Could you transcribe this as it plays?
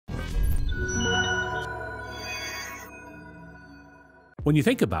When you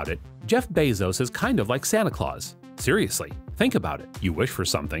think about it, Jeff Bezos is kind of like Santa Claus. Seriously, think about it. You wish for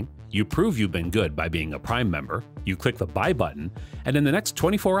something, you prove you've been good by being a Prime member, you click the buy button, and in the next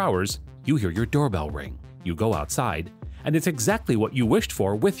 24 hours, you hear your doorbell ring. You go outside, and it's exactly what you wished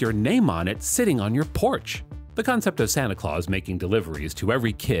for with your name on it sitting on your porch. The concept of Santa Claus making deliveries to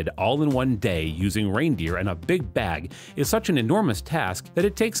every kid all in one day using reindeer and a big bag is such an enormous task that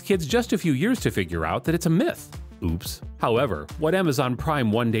it takes kids just a few years to figure out that it's a myth. Oops. However, what Amazon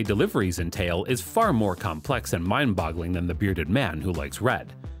Prime one-day deliveries entail is far more complex and mind-boggling than the bearded man who likes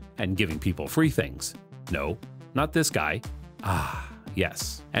red and giving people free things. No, not this guy.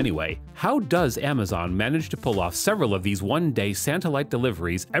 Yes. Anyway, how does Amazon manage to pull off several of these one-day Santa-like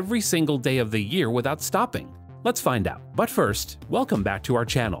deliveries every single day of the year without stopping? Let's find out. But first, welcome back to our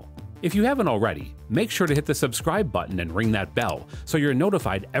channel. If you haven't already, make sure to hit the subscribe button and ring that bell so you're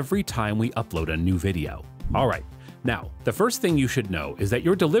notified every time we upload a new video. Alright, now, the first thing you should know is that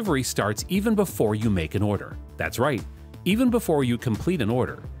your delivery starts even before you make an order. That's right, even before you complete an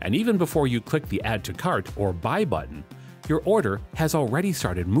order, and even before you click the Add to Cart or Buy button, your order has already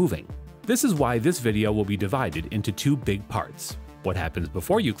started moving. This is why this video will be divided into two big parts: what happens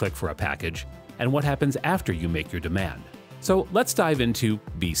before you click for a package, and what happens after you make your demand. So let's dive into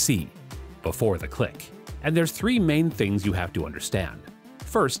BC, before the click. And there's three main things you have to understand.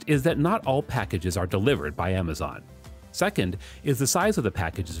 First is that not all packages are delivered by Amazon. Second is the size of the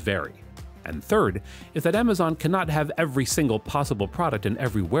packages vary. And third is that Amazon cannot have every single possible product in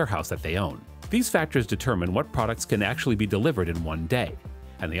every warehouse that they own. These factors determine what products can actually be delivered in one day,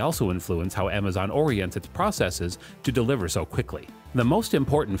 and they also influence how Amazon orients its processes to deliver so quickly. The most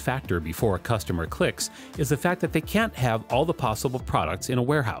important factor before a customer clicks is the fact that they can't have all the possible products in a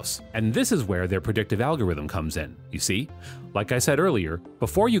warehouse. And this is where their predictive algorithm comes in. You see? Like I said earlier,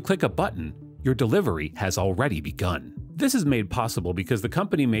 before you click a button, your delivery has already begun. This is made possible because the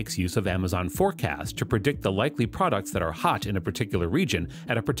company makes use of Amazon Forecast to predict the likely products that are hot in a particular region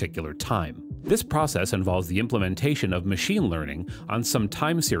at a particular time. This process involves the implementation of machine learning on some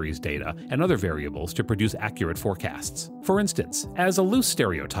time series data and other variables to produce accurate forecasts. For instance, as a loose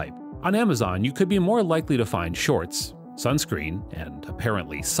stereotype, on Amazon you could be more likely to find shorts, sunscreen, and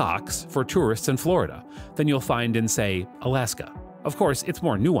apparently socks for tourists in Florida than you'll find in, say, Alaska. Of course, it's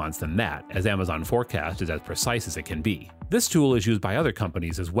more nuanced than that, as Amazon Forecast is as precise as it can be. This tool is used by other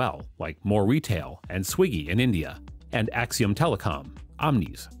companies as well, like More Retail and Swiggy in India, and Axiom Telecom,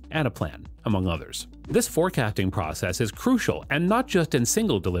 Omnis, Anaplan, among others. This forecasting process is crucial, and not just in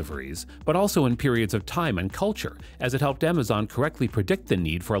single deliveries, but also in periods of time and culture, as it helped Amazon correctly predict the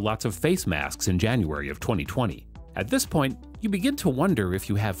need for lots of face masks in January of 2020. At this point, you begin to wonder if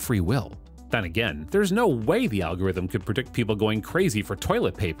you have free will. Then again, there's no way the algorithm could predict people going crazy for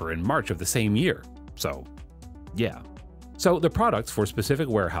toilet paper in March of the same year. So, yeah. So the products for specific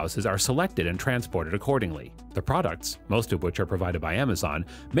warehouses are selected and transported accordingly. The products, most of which are provided by Amazon,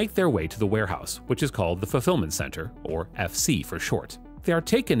 make their way to the warehouse, which is called the Fulfillment Center, or FC for short. They are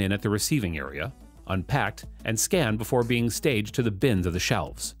taken in at the receiving area, unpacked, and scanned before being staged to the bins of the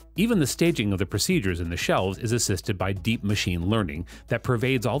shelves. Even the staging of the procedures in the shelves is assisted by deep machine learning that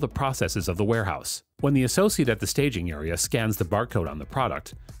pervades all the processes of the warehouse. When the associate at the staging area scans the barcode on the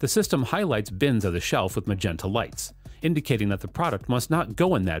product, the system highlights bins of the shelf with magenta lights, indicating that the product must not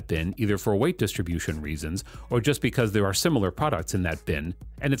go in that bin either for weight distribution reasons or just because there are similar products in that bin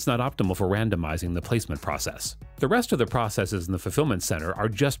and it's not optimal for randomizing the placement process. The rest of the processes in the fulfillment center are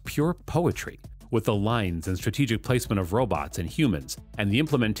just pure poetry, with the lines and strategic placement of robots and humans, and the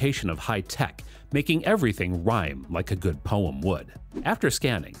implementation of high tech, making everything rhyme like a good poem would. After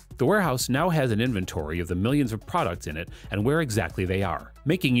scanning, the warehouse now has an inventory of the millions of products in it and where exactly they are.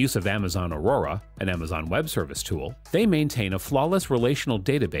 Making use of Amazon Aurora, an Amazon Web Service tool, they maintain a flawless relational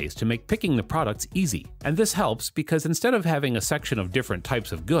database to make picking the products easy. And this helps because instead of having a section of different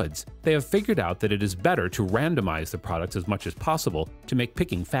types of goods, they have figured out that it is better to randomize the products as much as possible to make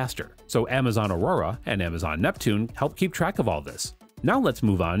picking faster. So Amazon Aurora and Amazon Neptune help keep track of all this. Now let's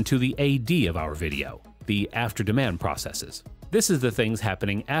move on to the AD of our video, the after-demand processes. This is the things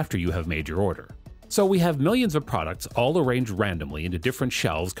happening after you have made your order. So we have millions of products all arranged randomly into different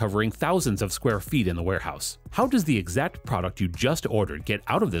shelves covering thousands of square feet in the warehouse. How does the exact product you just ordered get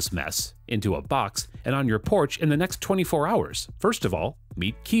out of this mess, into a box, and on your porch in the next 24 hours? First of all,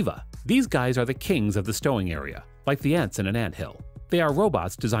 meet Kiva. These guys are the kings of the stowing area, like the ants in an anthill. They are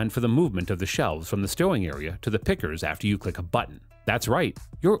robots designed for the movement of the shelves from the stowing area to the pickers after you click a button. That's right,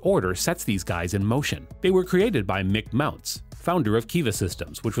 your order sets these guys in motion. They were created by Mick Mounts, founder of Kiva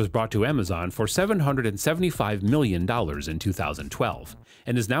Systems, which was brought to Amazon for $775 million in 2012,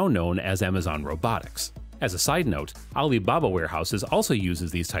 and is now known as Amazon Robotics. As a side note, Alibaba Warehouses also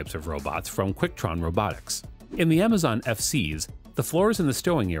uses these types of robots from Quicktron Robotics. In the Amazon FCs, the floors in the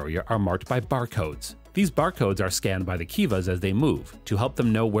stowing area are marked by barcodes. These barcodes are scanned by the Kivas as they move to help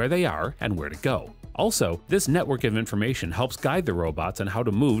them know where they are and where to go. Also, this network of information helps guide the robots on how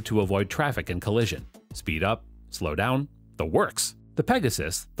to move to avoid traffic and collision. Speed up, slow down, the works. The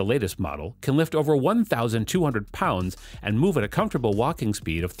Pegasus, the latest model, can lift over 1,200 pounds and move at a comfortable walking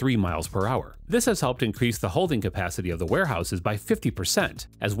speed of 3 miles per hour. This has helped increase the holding capacity of the warehouses by 50%,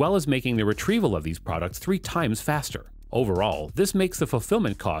 as well as making the retrieval of these products 3 times faster. Overall, this makes the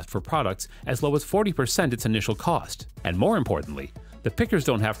fulfillment cost for products as low as 40% its initial cost. And more importantly, the pickers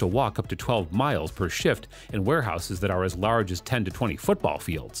don't have to walk up to 12 miles per shift in warehouses that are as large as 10 to 20 football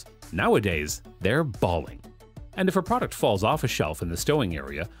fields. Nowadays, they're balling. And if a product falls off a shelf in the stowing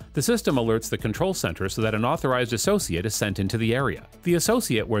area, the system alerts the control center so that an authorized associate is sent into the area. The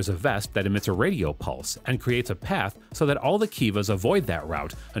associate wears a vest that emits a radio pulse and creates a path so that all the Kivas avoid that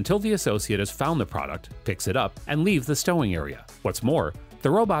route until the associate has found the product, picks it up, and leaves the stowing area. What's more,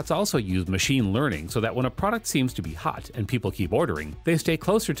 the robots also use machine learning so that when a product seems to be hot and people keep ordering, they stay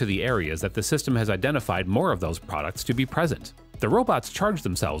closer to the areas that the system has identified more of those products to be present. The robots charge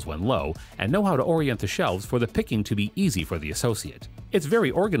themselves when low and know how to orient the shelves for the picking to be easy for the associate. It's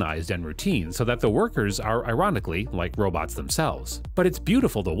very organized and routine so that the workers are ironically like robots themselves. But it's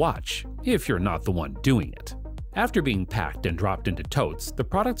beautiful to watch, if you're not the one doing it. After being packed and dropped into totes, the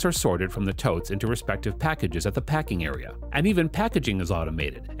products are sorted from the totes into respective packages at the packing area. And even packaging is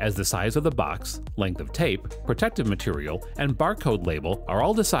automated, as the size of the box, length of tape, protective material, and barcode label are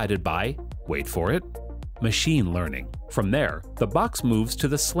all decided by, wait for it, machine learning. From there, the box moves to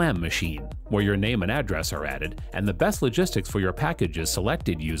the SLAM machine, where your name and address are added, and the best logistics for your package is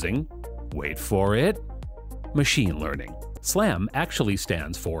selected using, wait for it, machine learning. SLAM actually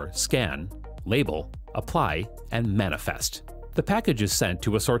stands for Scan, Label, Apply, and Manifest. The package is sent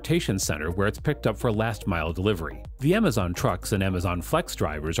to a sortation center where it's picked up for last-mile delivery. The Amazon trucks and Amazon Flex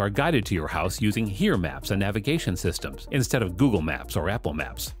drivers are guided to your house using HERE maps and navigation systems instead of Google Maps or Apple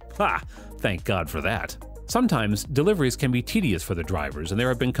Maps. Ha! Thank God for that. Sometimes, deliveries can be tedious for the drivers, and there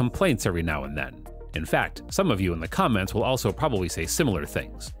have been complaints every now and then. In fact, some of you in the comments will also probably say similar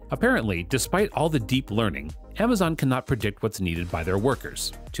things. Apparently, despite all the deep learning, Amazon cannot predict what's needed by their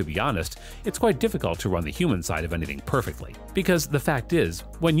workers. To be honest, it's quite difficult to run the human side of anything perfectly. Because the fact is,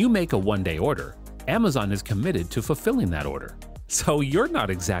 when you make a one-day order, Amazon is committed to fulfilling that order. So you're not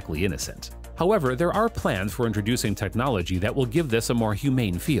exactly innocent. However, there are plans for introducing technology that will give this a more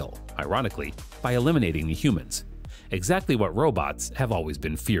humane feel, ironically, by eliminating the humans. Exactly what robots have always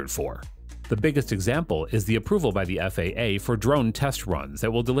been feared for. The biggest example is the approval by the FAA for drone test runs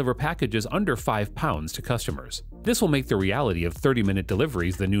that will deliver packages under 5 pounds to customers. This will make the reality of 30-minute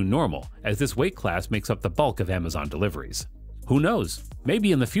deliveries the new normal, as this weight class makes up the bulk of Amazon deliveries. Who knows?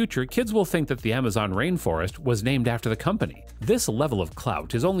 Maybe in the future, kids will think that the Amazon rainforest was named after the company. This level of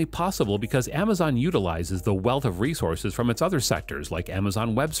clout is only possible because Amazon utilizes the wealth of resources from its other sectors like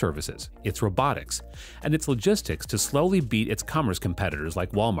Amazon Web Services, its robotics, and its logistics to slowly beat its commerce competitors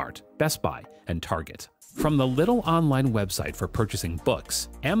like Walmart, Best Buy, and Target. From the little online website for purchasing books,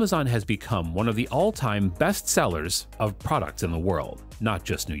 Amazon has become one of the all-time best sellers of products in the world, not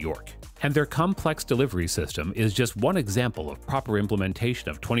just New York. And their complex delivery system is just one example of proper implementation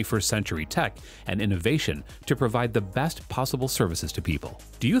of 21st century tech and innovation to provide the best possible services to people.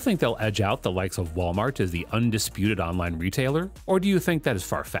 Do you think they'll edge out the likes of Walmart as the undisputed online retailer? Or do you think that is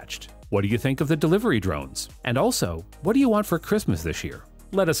far-fetched? What do you think of the delivery drones? And also, what do you want for Christmas this year?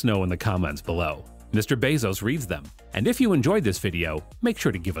 Let us know in the comments below. Mr. Bezos reads them. And if you enjoyed this video, make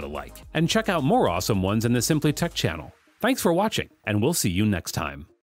sure to give it a like. And check out more awesome ones in the Simply Tech channel. Thanks for watching, and we'll see you next time.